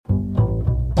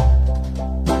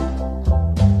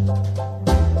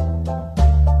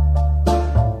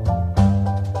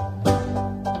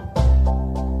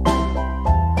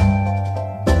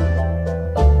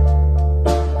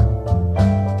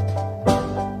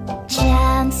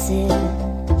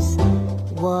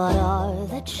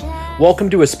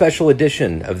Welcome to a special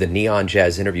edition of the Neon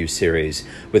Jazz interview series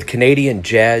with Canadian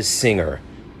jazz singer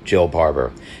Jill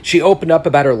Barber. She opened up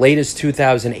about her latest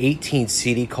 2018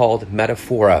 CD called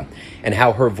Metaphora and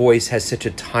how her voice has such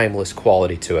a timeless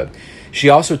quality to it. She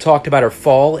also talked about her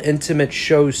fall intimate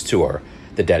shows tour,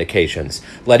 the dedications,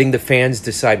 letting the fans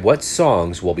decide what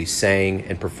songs will be sang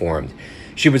and performed.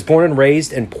 She was born and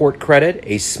raised in Port Credit,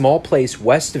 a small place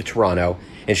west of Toronto,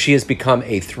 and she has become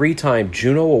a 3-time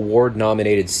Juno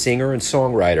Award-nominated singer and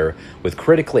songwriter with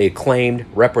critically acclaimed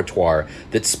repertoire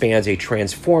that spans a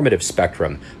transformative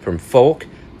spectrum from folk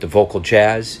to vocal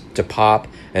jazz to pop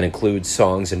and includes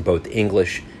songs in both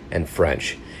English and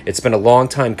French. It's been a long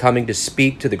time coming to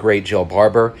speak to the great Jill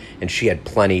Barber, and she had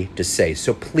plenty to say.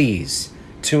 So please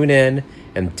tune in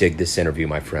and dig this interview,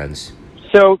 my friends.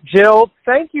 So, Jill,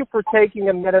 thank you for taking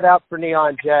a minute out for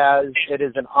Neon Jazz. It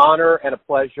is an honor and a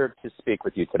pleasure to speak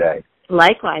with you today.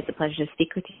 Likewise, a pleasure to speak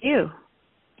with you.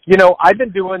 You know, I've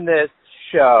been doing this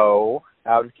show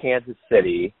out of Kansas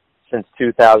City since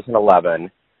 2011,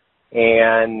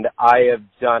 and I have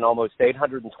done almost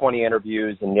 820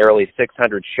 interviews and nearly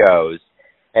 600 shows.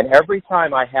 And every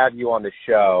time I have you on the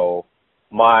show,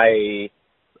 my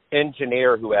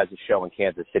engineer who has a show in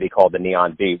Kansas City called the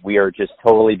Neon Beat, we are just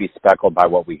totally bespeckled by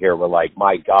what we hear. We're like,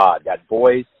 my God, that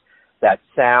voice, that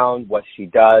sound, what she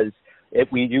does.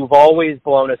 You've always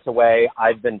blown us away.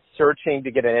 I've been searching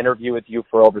to get an interview with you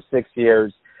for over 6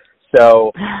 years.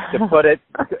 So to put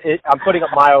I'm putting it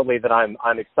mildly that I'm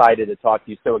excited to talk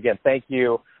to you. So again, thank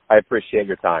you. I appreciate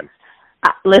your time.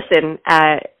 Listen,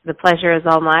 the pleasure is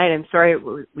all mine. I'm sorry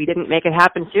we didn't make it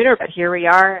happen sooner, but here we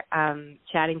are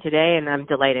chatting today, and I'm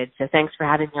delighted. So thanks for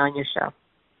having me on your show.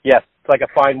 Yes, it's like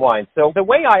a fine wine. So the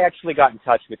way I actually got in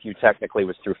touch with you technically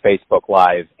was through Facebook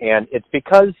Live, and it's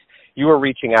because you were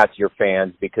reaching out to your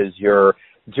fans because you're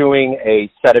doing a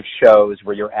set of shows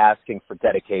where you're asking for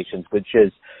dedications, which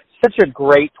is such a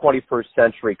great 21st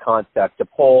century concept to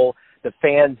pull the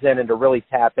fans in and to really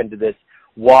tap into this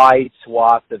wide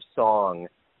swath of song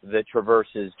that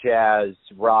traverses jazz,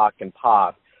 rock, and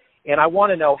pop. And I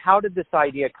want to know, how did this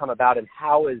idea come about and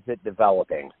how is it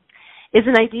developing? It's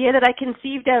an idea that I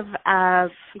conceived of.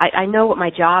 I know what my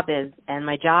job is, and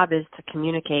my job is to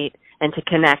communicate and to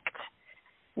connect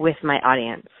with my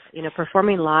audience. You know,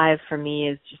 performing live for me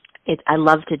is just, I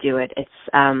love to do it.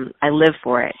 I live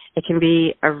for it. It can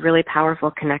be a really powerful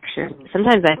connection.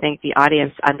 Sometimes I think the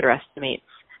audience underestimates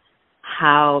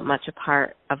how much a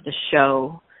part of the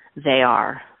show they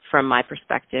are from my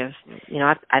perspective. You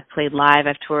know, I've played live,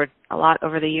 I've toured a lot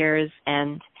over the years,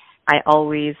 and I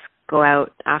always go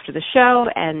out after the show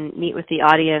and meet with the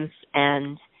audience,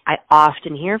 and I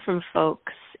often hear from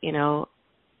folks, you know,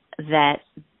 that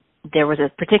there was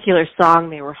a particular song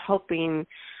they were hoping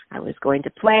I was going to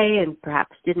play and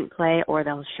perhaps didn't play, or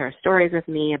they'll share stories with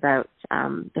me about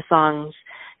the songs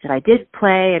that I did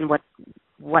play and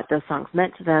what those songs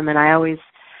meant to them. And I always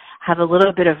have a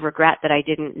little bit of regret that I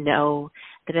didn't know,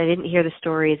 that I didn't hear the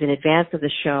stories in advance of the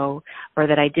show, or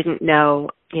that I didn't know,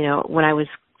 you know, when I was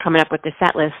coming up with the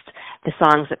set list, the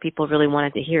songs that people really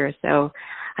wanted to hear. So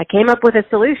I came up with a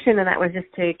solution, and that was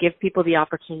just to give people the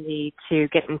opportunity to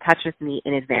get in touch with me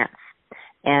in advance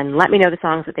and let me know the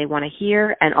songs that they want to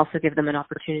hear, and also give them an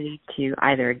opportunity to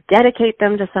either dedicate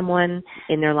them to someone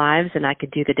in their lives, and I could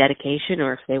do the dedication,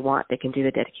 or if they want, they can do the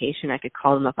dedication. I could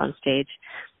call them up on stage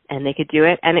and they could do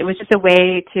it. And it was just a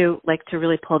way to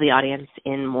really pull the audience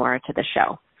in more to the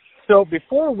show. So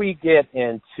before we get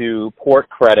into Port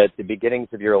Credit, the beginnings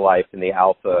of your life and the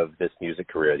alpha of this music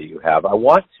career that you have, I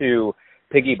want to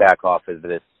piggyback off of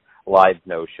this live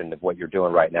notion of what you're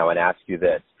doing right now and ask you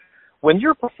this. When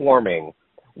you're performing,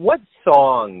 what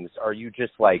songs are you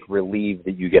just like relieved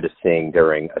that you get to sing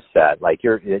during a set? Like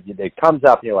it comes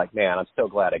up and you're like, man, I'm so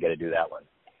glad I get to do that one.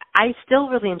 I still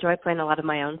really enjoy playing a lot of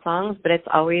my own songs, but it's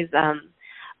always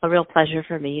a real pleasure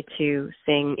for me to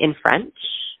sing in French.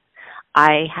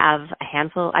 I have a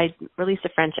handful. I released a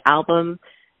French album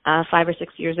 5 or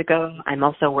 6 years ago. I'm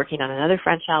also working on another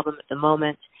French album at the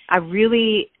moment. I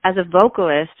really, as a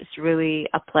vocalist, it's really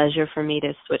a pleasure for me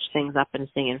to switch things up and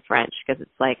sing in French, because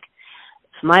it's like,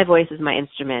 my voice is my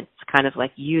instrument. It's kind of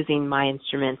like using my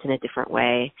instrument in a different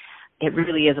way. It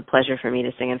really is a pleasure for me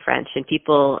to sing in French, and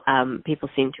people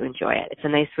seem to enjoy it. It's a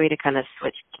nice way to kind of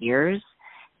switch gears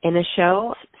in a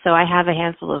show. So I have a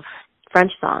handful of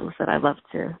French songs that I love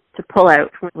to pull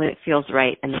out when it feels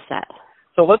right in the set.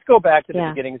 So let's go back to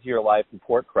the beginnings of your life in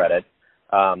Port Credit,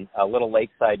 a little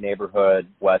lakeside neighborhood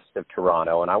west of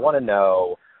Toronto, and I want to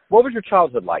know, what was your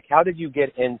childhood like? How did you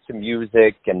get into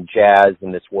music and jazz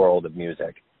in this world of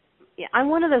music? Yeah, I'm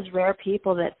one of those rare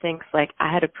people that thinks like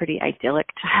I had a pretty idyllic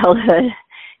childhood.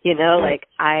 You know, like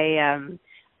I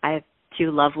have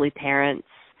two lovely parents,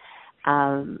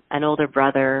 an older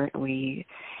brother. We,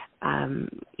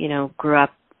 you know, grew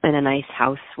up in a nice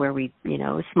house where we, you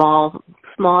know, small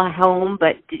home,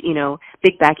 but, you know,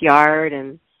 big backyard,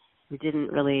 and we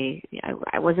didn't really,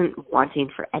 I wasn't wanting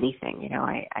for anything, you know,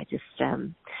 I just,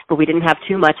 but we didn't have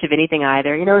too much of anything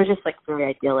either. You know, it was just like very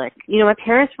idyllic. You know, my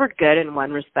parents were good in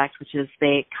one respect, which is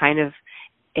they kind of,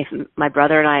 if my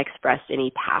brother and I expressed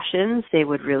any passions, they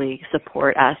would really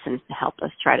support us and help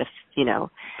us try to, you know,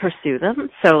 pursue them.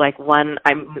 So like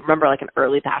I remember like an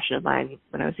early passion of mine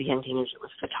when I was a young teenager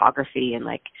was photography, and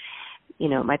like, you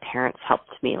know, my parents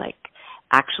helped me like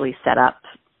actually set up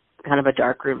kind of a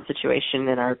darkroom situation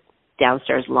in our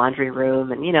downstairs laundry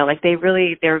room, and, you know, like they're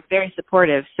very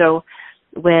supportive. So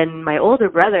when my older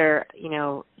brother, you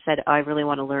know, said, oh, I really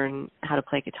want to learn how to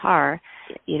play guitar,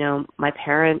 you know, my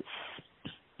parents,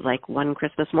 like one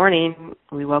Christmas morning,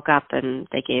 we woke up and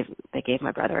they gave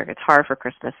my brother a guitar for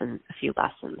Christmas and a few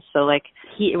lessons. So like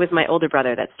it was my older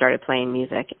brother that started playing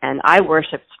music, and I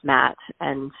worshipped Matt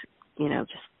and, you know,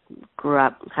 just grew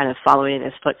up kind of following in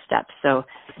his footsteps. So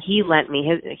he would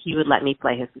let me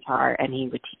play his guitar, and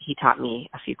he taught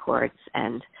me a few chords.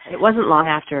 And it wasn't long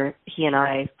after he and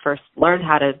I first learned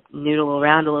how to noodle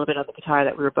around a little bit on the guitar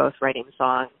that we were both writing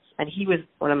songs. And he was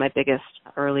one of my biggest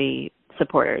early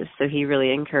supporters. So he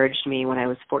really encouraged me when I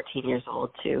was 14 years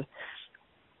old to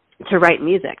write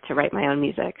music, to write my own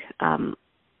music.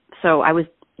 So I was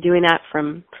doing that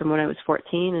from when I was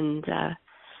 14, and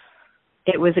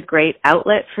it was a great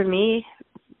outlet for me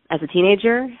as a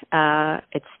teenager.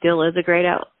 It still is a great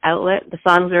outlet. The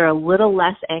songs are a little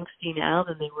less angsty now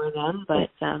than they were then,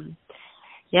 but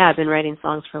yeah, I've been writing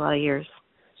songs for a lot of years.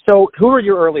 So who are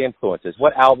your early influences?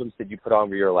 What albums did you put on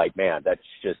where you're like, man, that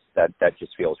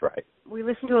just feels right? We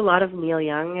listened to a lot of Neil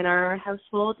Young in our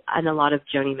household, and a lot of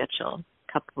Joni Mitchell,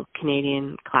 a couple of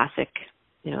Canadian classic,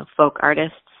 you know, folk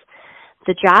artists.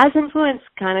 The jazz influence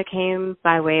kind of came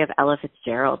by way of Ella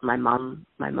Fitzgerald. My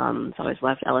mom's always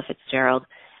loved Ella Fitzgerald.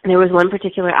 And there was one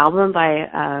particular album by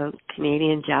a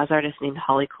Canadian jazz artist named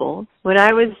Holly Cole. When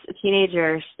I was a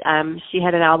teenager, she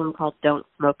had an album called Don't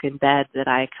Smoke in Bed that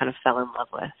I kind of fell in love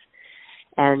with.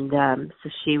 And so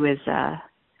she was a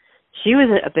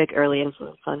big early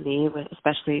influence on me,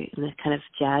 especially in the kind of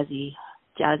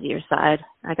jazzier side.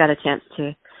 I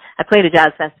played a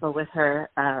jazz festival with her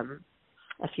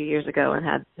a few years ago and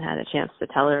had a chance to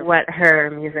tell her what her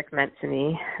music meant to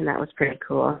me, and that was pretty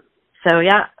cool. So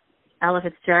yeah, Ella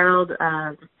Fitzgerald,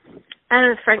 and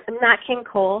Nat King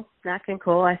Cole. Nat King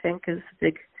Cole, I think, is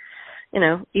big, you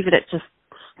know, even at just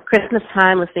Christmas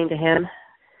time, listening to him,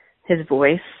 his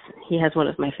voice. He has one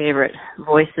of my favorite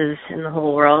voices in the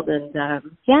whole world. And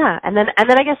yeah, and then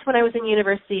I guess when I was in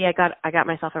university, I got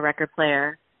myself a record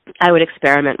player. I would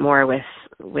experiment more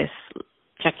with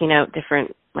checking out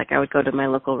different, like I would go to my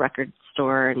local record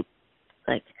store and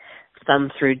like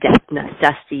thumb through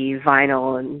dusty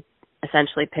vinyl and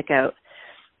essentially pick out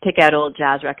old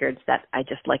jazz records that I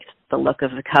just liked the look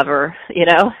of the cover, you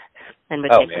know, and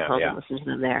would take them home and listen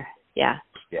to them there. Yeah.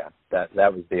 Yeah, that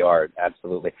was the art,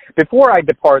 absolutely. Before I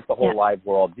depart the whole live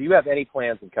world, do you have any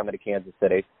plans of coming to Kansas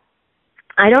City?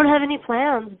 I don't have any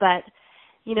plans, but,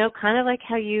 you know, kind of like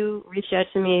how you reached out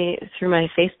to me through my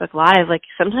Facebook Live, like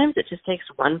sometimes it just takes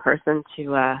one person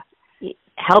to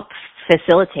help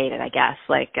facilitate it, I guess.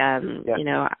 Like, you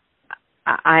know,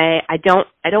 I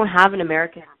don't have an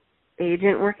American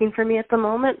agent working for me at the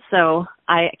moment, so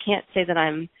I can't say that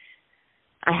I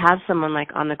have someone like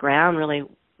on the ground really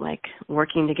like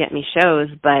working to get me shows.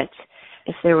 But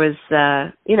if there was,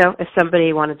 you know, if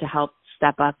somebody wanted to help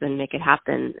step up and make it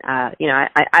happen, you know,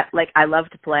 I love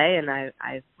to play, and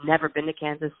I've never been to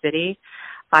Kansas City.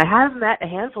 I have met a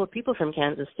handful of people from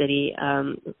Kansas City.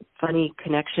 Funny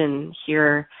connection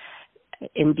here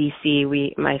in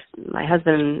BC. My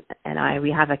husband and I,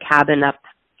 we have a cabin up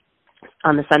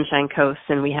on the Sunshine Coast,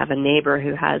 and we have a neighbor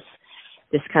who has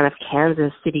this kind of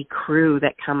Kansas City crew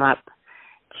that come up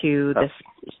to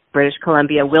this British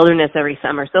Columbia wilderness every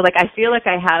summer. So like I feel like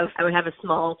I would have a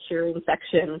small cheering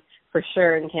section for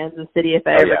sure in Kansas City if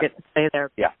I ever get to stay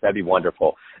there. Yeah, that'd be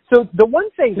wonderful. So the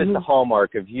one thing that's the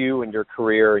hallmark of you and your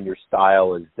career and your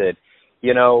style is that,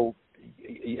 you know,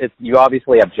 you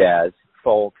obviously have jazz,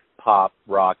 folk, pop,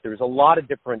 rock. There's a lot of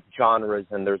different genres,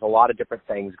 and there's a lot of different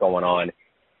things going on.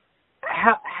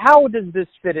 How does this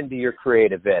fit into your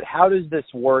creative id? How does this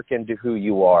work into who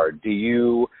you are? Do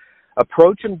you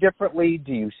approach them differently?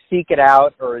 Do you seek it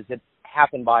out, or is it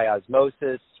happen by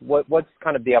osmosis? What's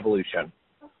kind of the evolution?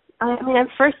 I mean,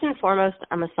 first and foremost,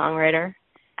 I'm a songwriter.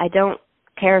 I don't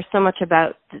care so much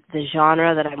about the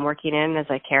genre that I'm working in as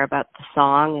I care about the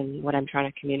song and what I'm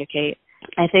trying to communicate.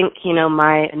 I think,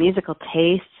 my musical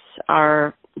tastes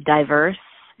are diverse,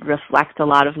 reflect a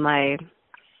lot of my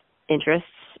interests,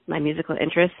 my musical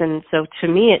interests. And so to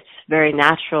me, it's very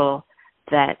natural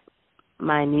that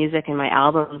my music and my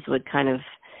albums would kind of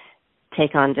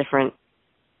take on different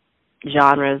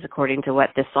genres according to what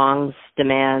the songs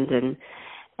demand. And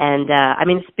I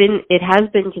mean, it has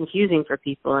been confusing for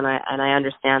people, and I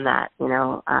understand that.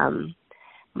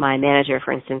 My manager,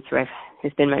 for instance,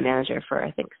 who's been my manager for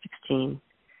I think 16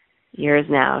 years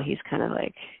now, he's kind of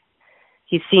like,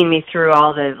 he's seen me through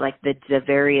all the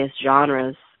various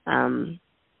genres,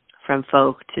 from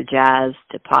folk to jazz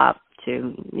to pop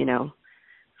to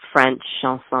French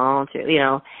chanson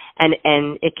to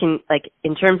and it can, like,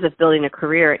 in terms of building a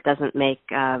career, it doesn't make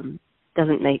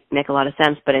a lot of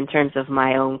sense, but in terms of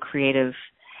my own creative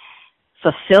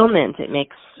fulfillment, it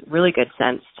makes really good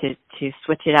sense to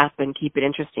switch it up and keep it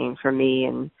interesting for me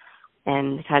and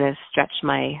kind of stretch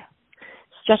my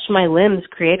limbs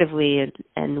creatively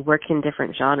and work in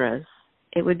different genres.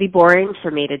 It would be boring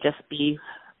for me to just be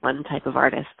one type of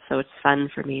artist, so it's fun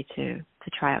for me to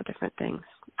try out different things.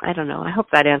 I don't know. I hope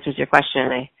that answers your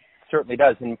question. Certainly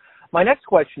does. And my next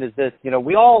question is this.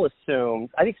 We all assume,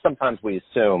 I think sometimes we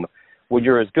assume, when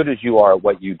you're as good as you are at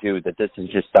what you do, that this is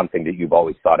just something that you've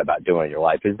always thought about doing in your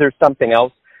life. Is there something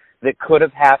else that could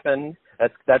have happened?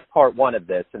 That's part one of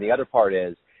this. And the other part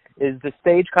is the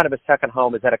stage kind of a second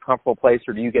home? Is that a comfortable place,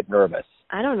 or do you get nervous?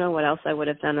 I don't know what else I would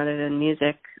have done other than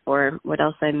music, or what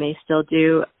else I may still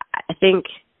do. I think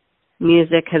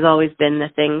music has always been the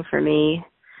thing for me.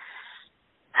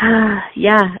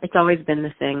 Yeah, it's always been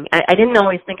the thing. I didn't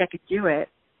always think I could do it.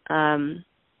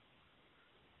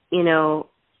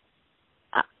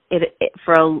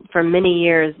 For many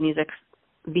years, music,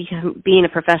 being a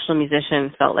professional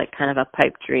musician felt like kind of a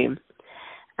pipe dream.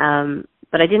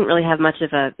 But I didn't really have much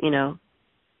of a,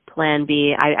 plan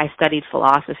B. I studied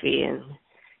philosophy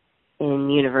in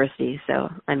university, so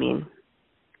I mean,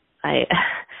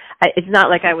 it's not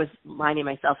like I was lining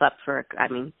myself up for,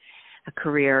 a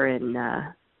career in,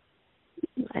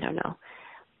 I don't know.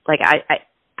 Like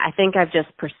I think I've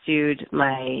just pursued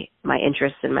my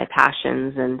interests and my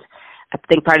passions, and I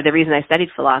think part of the reason I studied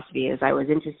philosophy is I was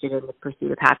interested in the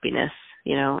pursuit of happiness,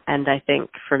 and I think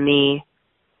for me,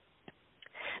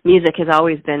 music has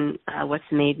always been what's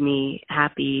made me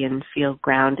happy and feel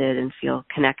grounded and feel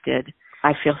connected.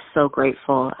 I feel so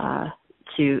grateful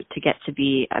to get to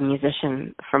be a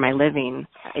musician for my living.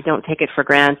 I don't take it for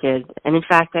granted, and in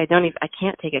fact, I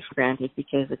can't take it for granted,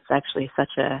 because it's actually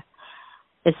such a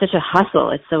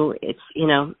hustle.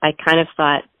 I kind of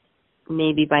thought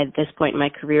maybe by this point in my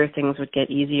career things would get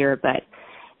easier, but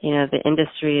the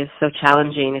industry is so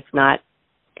challenging. It's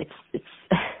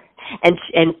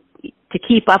and to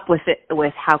keep up with it,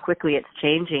 with how quickly it's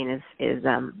changing is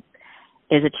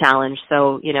a challenge.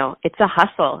 So it's a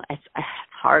hustle. It's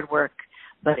hard work,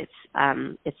 but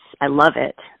I love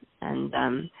it. And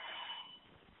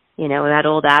that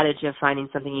old adage of finding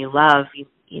something you love,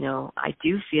 I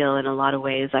do feel in a lot of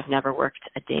ways I've never worked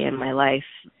a day in my life,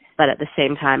 but at the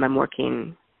same time I'm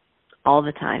working all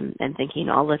the time and thinking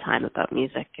all the time about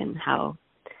music and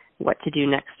what to do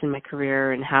next in my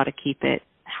career and how to keep it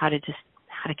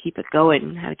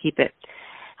going, how to keep it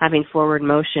having forward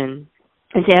motion.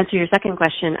 And to answer your second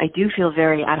question, I do feel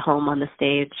very at home on the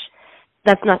stage.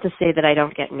 That's not to say that I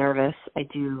don't get nervous. I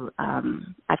do.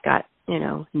 I've got,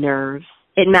 nerves.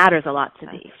 It matters a lot to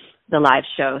me, the live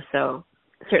show. So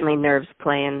certainly nerves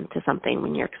play into something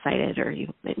when you're excited, or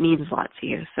it means a lot to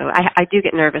you. So I do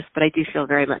get nervous, but I do feel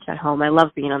very much at home. I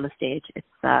love being on the stage.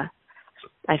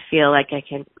 I feel like I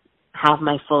can have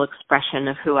my full expression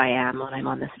of who I am when I'm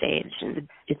on the stage, and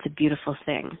it's a beautiful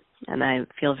thing, and I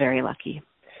feel very lucky.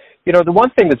 The one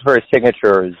thing that's very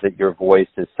signature is that your voice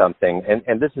is something,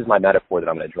 and this is my metaphor that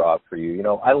I'm going to draw up for you.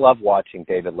 I love watching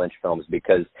David Lynch films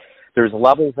because there's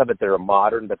levels of it that are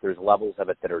modern, but there's levels of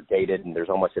it that are dated, and there's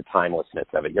almost a timelessness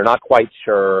of it. You're not quite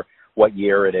sure what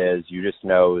year it is. You just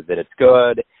know that it's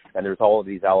good, and there's all of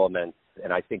these elements,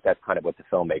 and I think that's kind of what the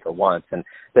filmmaker wants. And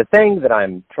the thing that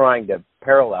I'm trying to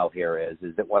parallel here is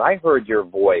that when I heard your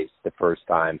voice the first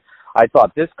time, I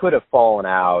thought this could have fallen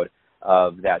out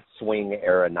of that swing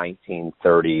era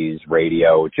 1930s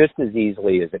radio just as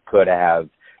easily as it could have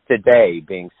today,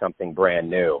 being something brand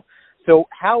new. So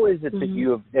how is it that you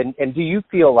have, and do you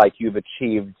feel like you've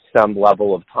achieved some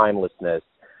level of timelessness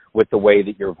with the way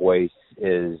that your voice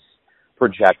is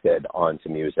projected onto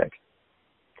music?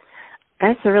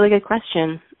 That's a really good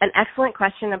question. An excellent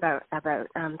question about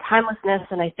timelessness.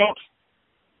 And I think,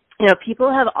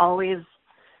 people have always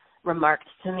remarked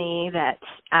to me that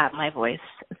my voice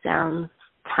sounds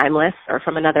timeless or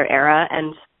from another era,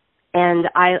 and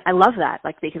I love that,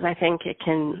 like, because I think it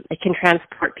can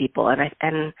transport people,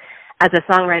 and as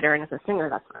a songwriter and as a singer,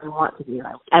 that's what I want to do.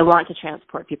 I want to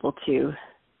transport people to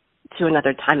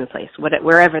another time and place,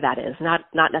 wherever that is,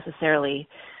 not necessarily,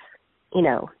 you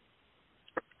know,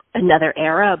 another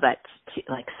era, but to,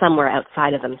 like, somewhere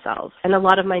outside of themselves. And a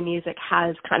lot of my music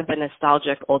has kind of a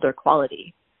nostalgic, older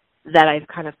quality that I've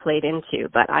kind of played into,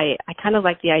 but I kind of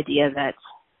like the idea that,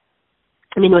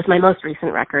 I mean, with my most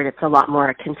recent record, it's a lot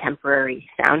more contemporary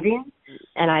sounding,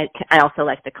 and I also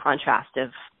like the contrast of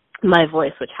my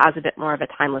voice, which has a bit more of a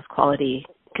timeless quality,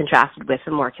 contrasted with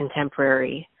a more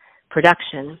contemporary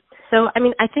production. So, I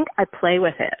mean, I think I play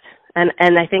with it, and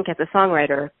I think as a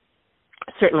songwriter,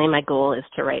 certainly my goal is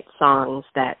to write songs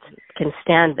that can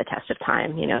stand the test of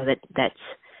time, you know, that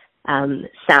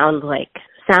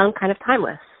sound kind of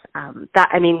timeless. I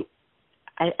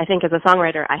think as a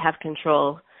songwriter, I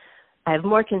have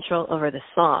more control over the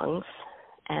songs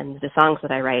and the songs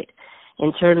that I write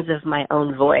in terms of my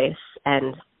own voice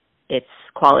and its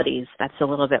qualities. That's a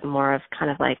little bit more of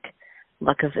kind of like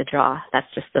luck of the draw.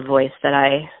 That's just the voice that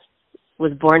I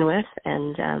was born with,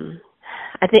 and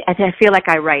I feel like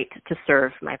I write to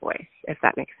serve my voice, if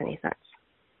that makes any sense.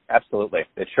 Absolutely.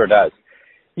 It sure does.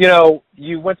 You know,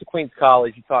 you went to Queens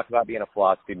College. You talked about being a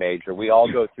philosophy major. We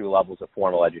all go through levels of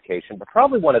formal education, but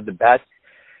probably one of the best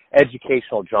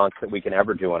educational jaunts that we can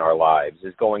ever do in our lives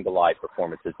is going to live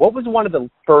performances. What was one of the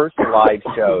first live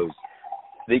shows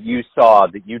that you saw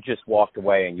that you just walked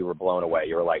away and you were blown away?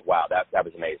 You were like, wow, that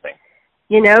was amazing.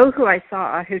 You know who I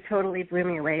saw who totally blew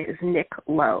me away is Nick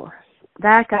Lowe.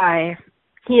 That guy,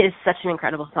 he is such an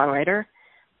incredible songwriter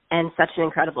and such an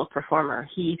incredible performer.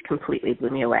 He completely blew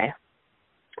me away.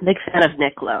 Big fan of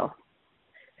Nick Lowe.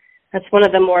 That's one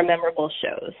of the more memorable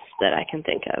shows that I can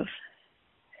think of.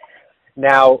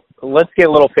 Now, let's get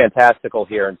a little fantastical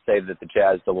here and say that the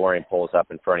Jazz DeLorean pulls up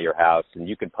in front of your house and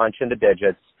you can punch into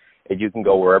digits and you can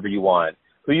go wherever you want.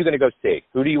 Who are you going to go see?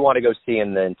 Who do you want to go see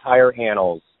in the entire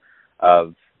annals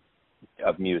of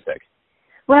music?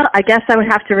 Well, I guess I would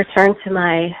have to return to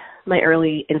my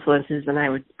early influences, and I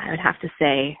would have to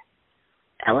say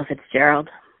Ella Fitzgerald.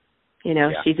 You know,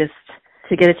 yeah. She just,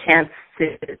 to get a chance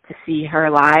to see her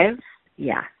live,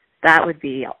 yeah, that would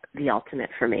be the ultimate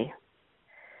for me.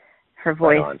 Her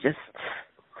voice just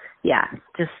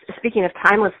speaking of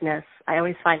timelessness, I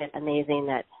always find it amazing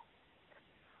that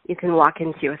you can walk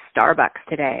into a Starbucks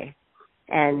today,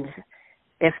 and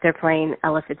if they're playing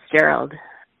Ella Fitzgerald,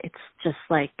 it's just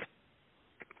like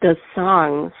those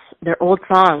songs, they're old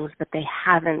songs, but they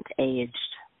haven't aged.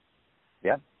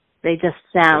 Yeah. They just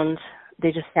sound,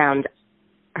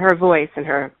 her voice and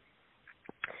her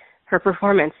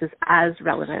performance is as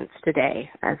relevant today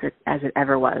as it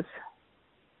ever was.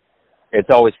 It's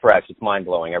always fresh. It's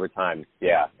mind-blowing every time.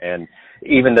 Yeah. And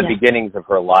even the beginnings of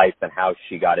her life and how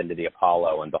she got into the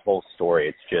Apollo and the whole story,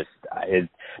 it's just,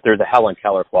 there's a Helen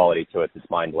Keller quality to it that's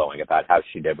mind-blowing about how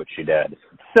she did what she did.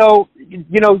 So,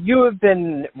 you know, you have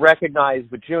been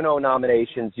recognized with Juno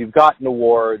nominations. You've gotten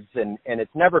awards, and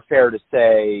it's never fair to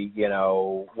say, you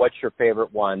know, what's your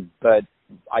favorite one, but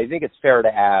I think it's fair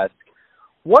to ask,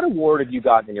 what award have you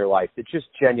gotten in your life that just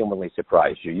genuinely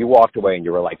surprised you? You walked away and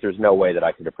you were like, there's no way that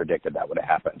I could have predicted that would have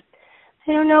happened.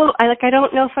 I don't know. I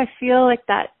don't know if I feel like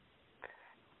that.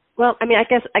 Well, I mean, I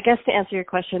guess to answer your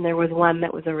question, there was one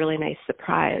that was a really nice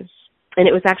surprise. And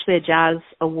it was actually a jazz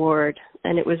award,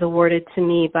 and it was awarded to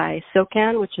me by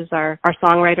SOCAN, which is our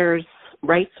songwriters'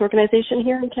 rights organization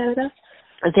here in Canada.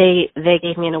 They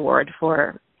gave me an award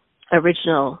for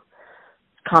original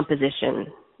composition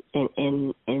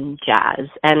in jazz,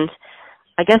 and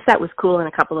I guess that was cool in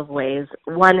a couple of ways.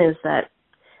 One is that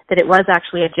it was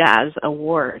actually a jazz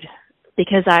award,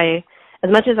 because as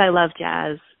much as I love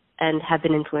jazz and have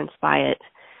been influenced by it,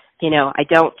 you know, I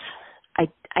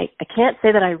can't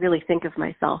say that I really think of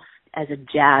myself as a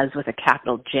jazz with a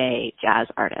capital J jazz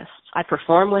artist. I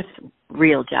perform with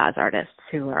real jazz artists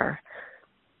who are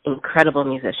incredible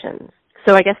musicians.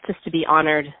 So I guess just to be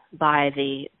honored by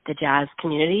the jazz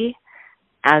community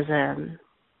as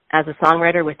a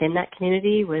songwriter within that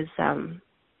community was,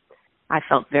 I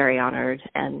felt very honored,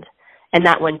 and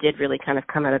that one did really kind of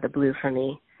come out of the blue for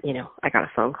me. You know, I got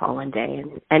a phone call one day,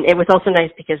 and it was also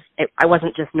nice because I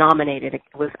wasn't just nominated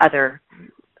with other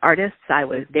artists.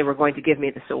 They were going to give me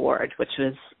this award, which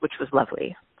was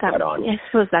lovely. Right on. I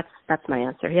suppose that's my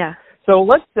answer. Yeah. So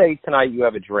let's say tonight you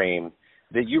have a dream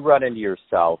that you run into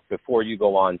yourself before you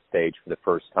go on stage for the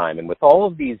first time? And with all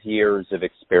of these years of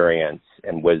experience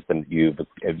and wisdom you've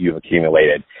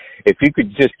accumulated, if you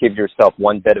could just give yourself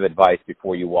one bit of advice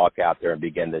before you walk out there and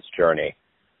begin this journey,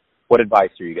 what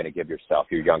advice are you going to give yourself,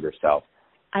 your younger self?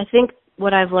 I think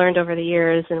what I've learned over the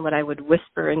years and what I would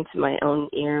whisper into my own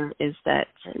ear is that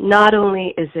not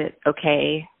only is it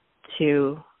okay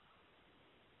to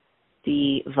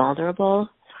be vulnerable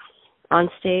on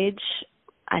stage,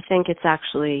 I think it's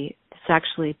actually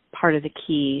part of the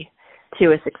key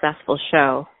to a successful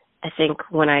show. I think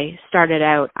when I started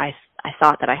out, I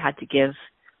thought that I had to give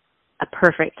a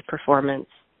perfect performance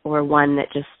or one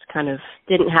that just kind of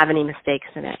didn't have any mistakes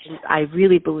in it. And I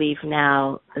really believe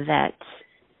now that,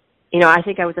 I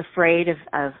think I was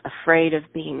afraid of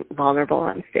being vulnerable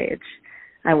on stage.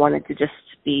 I wanted to just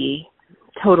be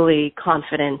totally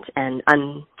confident and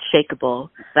unshakable.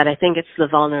 But I think it's the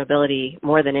vulnerability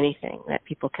more than anything that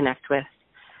people connect with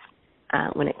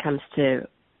when it comes to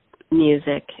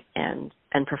music and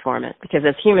performance. Because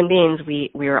as human beings,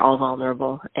 we are all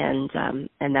vulnerable, and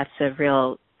that's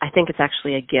I think it's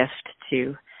actually a gift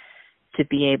to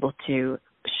be able to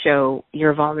show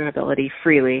your vulnerability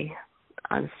freely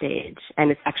on stage.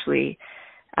 And it's actually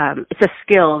it's a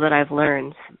skill that I've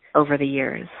learned over the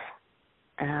years,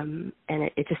 and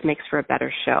it just makes for a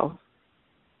better show.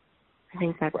 I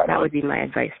think that would be my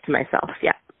advice to myself.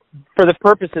 Yeah. For the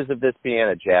purposes of this being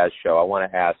a jazz show, I want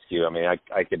to ask you,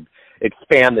 I could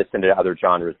expand this into other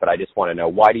genres, but I just want to know,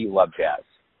 why do you love jazz?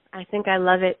 I think I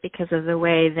love it because of the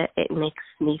way that it makes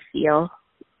me feel,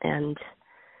 and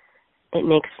it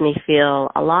makes me feel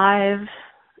alive,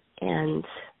 and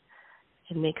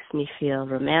it makes me feel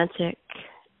romantic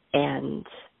and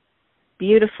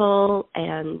beautiful,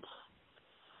 and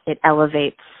it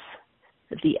elevates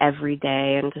the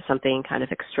everyday into something kind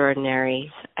of extraordinary.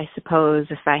 I suppose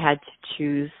if I had to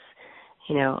choose,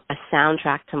 a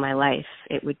soundtrack to my life,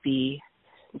 it would be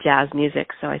jazz music.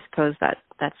 So I suppose that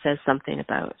says something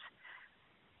about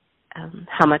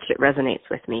how much it resonates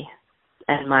with me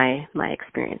and my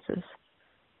experiences.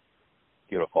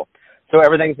 Beautiful. So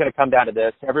everything's going to come down to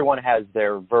this. Everyone has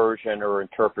their version or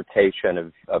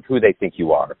interpretation of who they think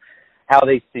you are, how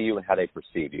they see you and how they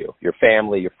perceive you, your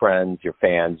family, your friends, your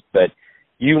fans, but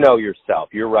you know yourself.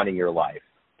 You're running your life.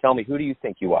 Tell me, who do you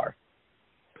think you are?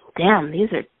 Damn, these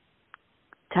are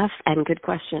tough and good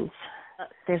questions.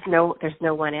 There's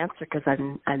no one answer because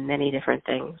I'm many different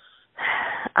things.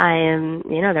 I am,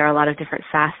 there are a lot of different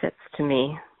facets to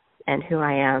me and who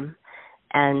I am.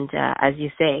 And as you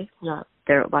say,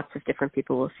 there are lots of different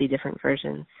people will see different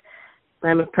versions.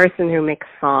 I'm a person who makes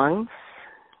songs.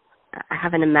 I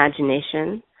have an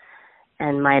imagination,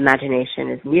 and my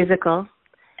imagination is musical.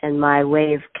 And my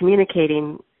way of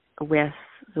communicating with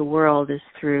the world is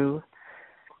through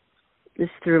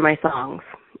my songs.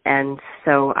 And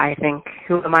so I think,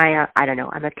 who am I? I don't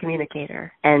know. I'm a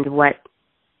communicator. And what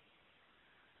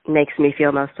makes me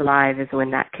feel most alive is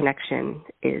when that connection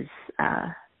is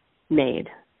made,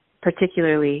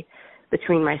 particularly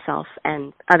between myself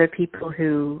and other people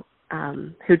who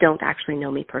don't actually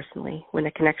know me personally. When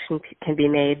a connection can be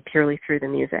made purely through the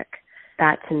music,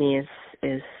 that to me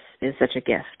is such a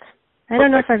gift. I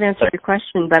don't know if I've answered your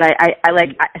question, but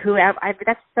who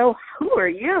are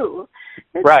you?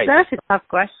 It's such a tough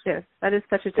question. That is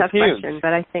such a tough question.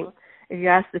 But I think if you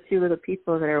ask the two little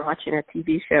people that are watching a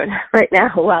TV show right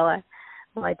now while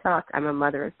I talk, I'm a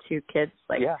mother of two kids.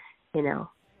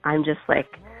 I'm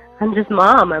just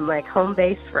mom. I'm like home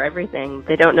base for everything.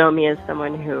 They don't know me as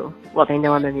someone who, they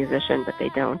know I'm a musician, but they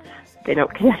don't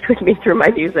connect with me through my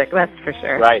music. That's for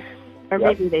sure. Right. Or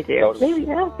maybe they do. Totally.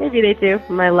 Maybe they do.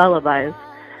 My lullabies.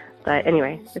 But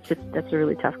anyway, that's a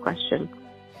really tough question.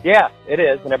 Yeah, it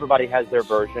is, and everybody has their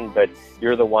version, but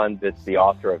you're the one that's the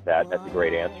author of that. That's a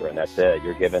great answer, and that's it.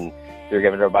 You're giving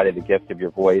everybody the gift of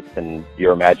your voice and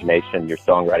your imagination, your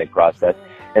songwriting process.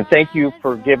 And thank you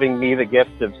for giving me the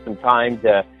gift of some time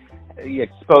to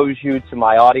expose you to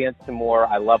my audience some more.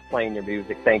 I love playing your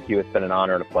music. Thank you. It's been an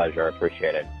honor and a pleasure. I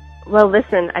appreciate it. Well,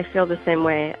 listen, I feel the same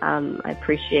way. I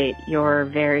appreciate your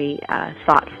very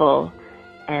thoughtful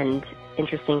and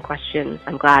interesting questions.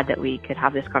 I'm glad that we could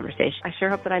have this conversation. I sure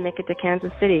hope that I make it to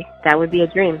Kansas City. That would be a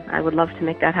dream. I would love to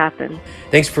make that happen.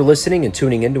 Thanks for listening and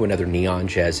tuning in to another Neon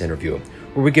Jazz interview,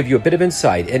 where we give you a bit of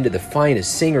insight into the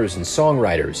finest singers and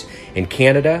songwriters in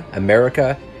Canada,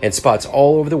 America, and spots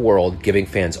all over the world, giving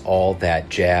fans all that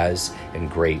jazz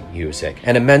and great music.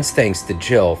 And immense thanks to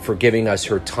Jill for giving us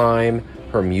her time,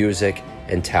 her music,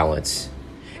 and talents.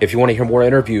 If you want to hear more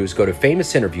interviews, go to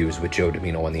Famous Interviews with Joe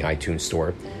Domino on the iTunes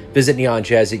Store. Visit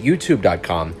neonjazz at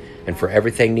youtube.com. And for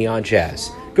everything Neon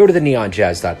Jazz, go to the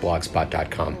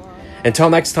neonjazz.blogspot.com.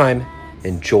 Until next time,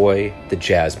 enjoy the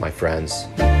jazz, my friends.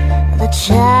 The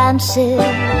chances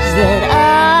that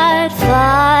I'd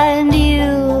find you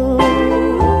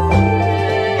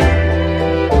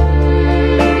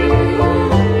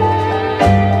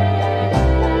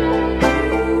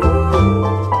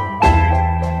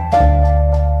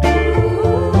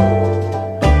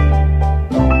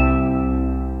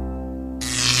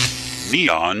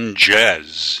Neon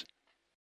Jazz.